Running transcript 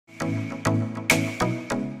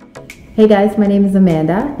Hey guys, my name is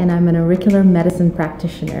Amanda and I'm an auricular medicine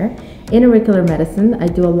practitioner. In auricular medicine, I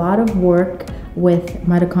do a lot of work with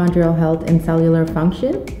mitochondrial health and cellular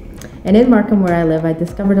function. And in Markham, where I live, I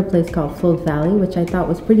discovered a place called Float Valley, which I thought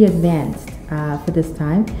was pretty advanced for this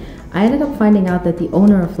time. I ended up finding out that the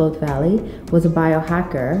owner of Float Valley was a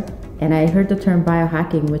biohacker, and I heard the term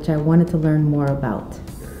biohacking, which I wanted to learn more about.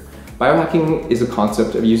 Biohacking is a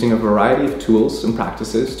concept of using a variety of tools and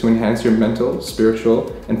practices to enhance your mental,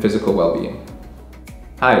 spiritual, and physical well-being.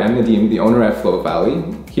 Hi, I'm Nadeem, the owner at Float Valley.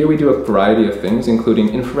 Here we do a variety of things, including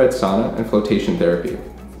infrared sauna and flotation therapy.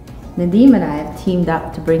 Nadeem and I have teamed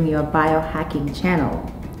up to bring you a biohacking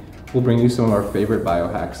channel. We'll bring you some of our favorite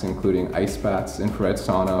biohacks, including ice baths, infrared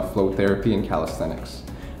sauna, float therapy, and calisthenics.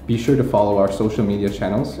 Be sure to follow our social media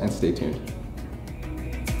channels and stay tuned.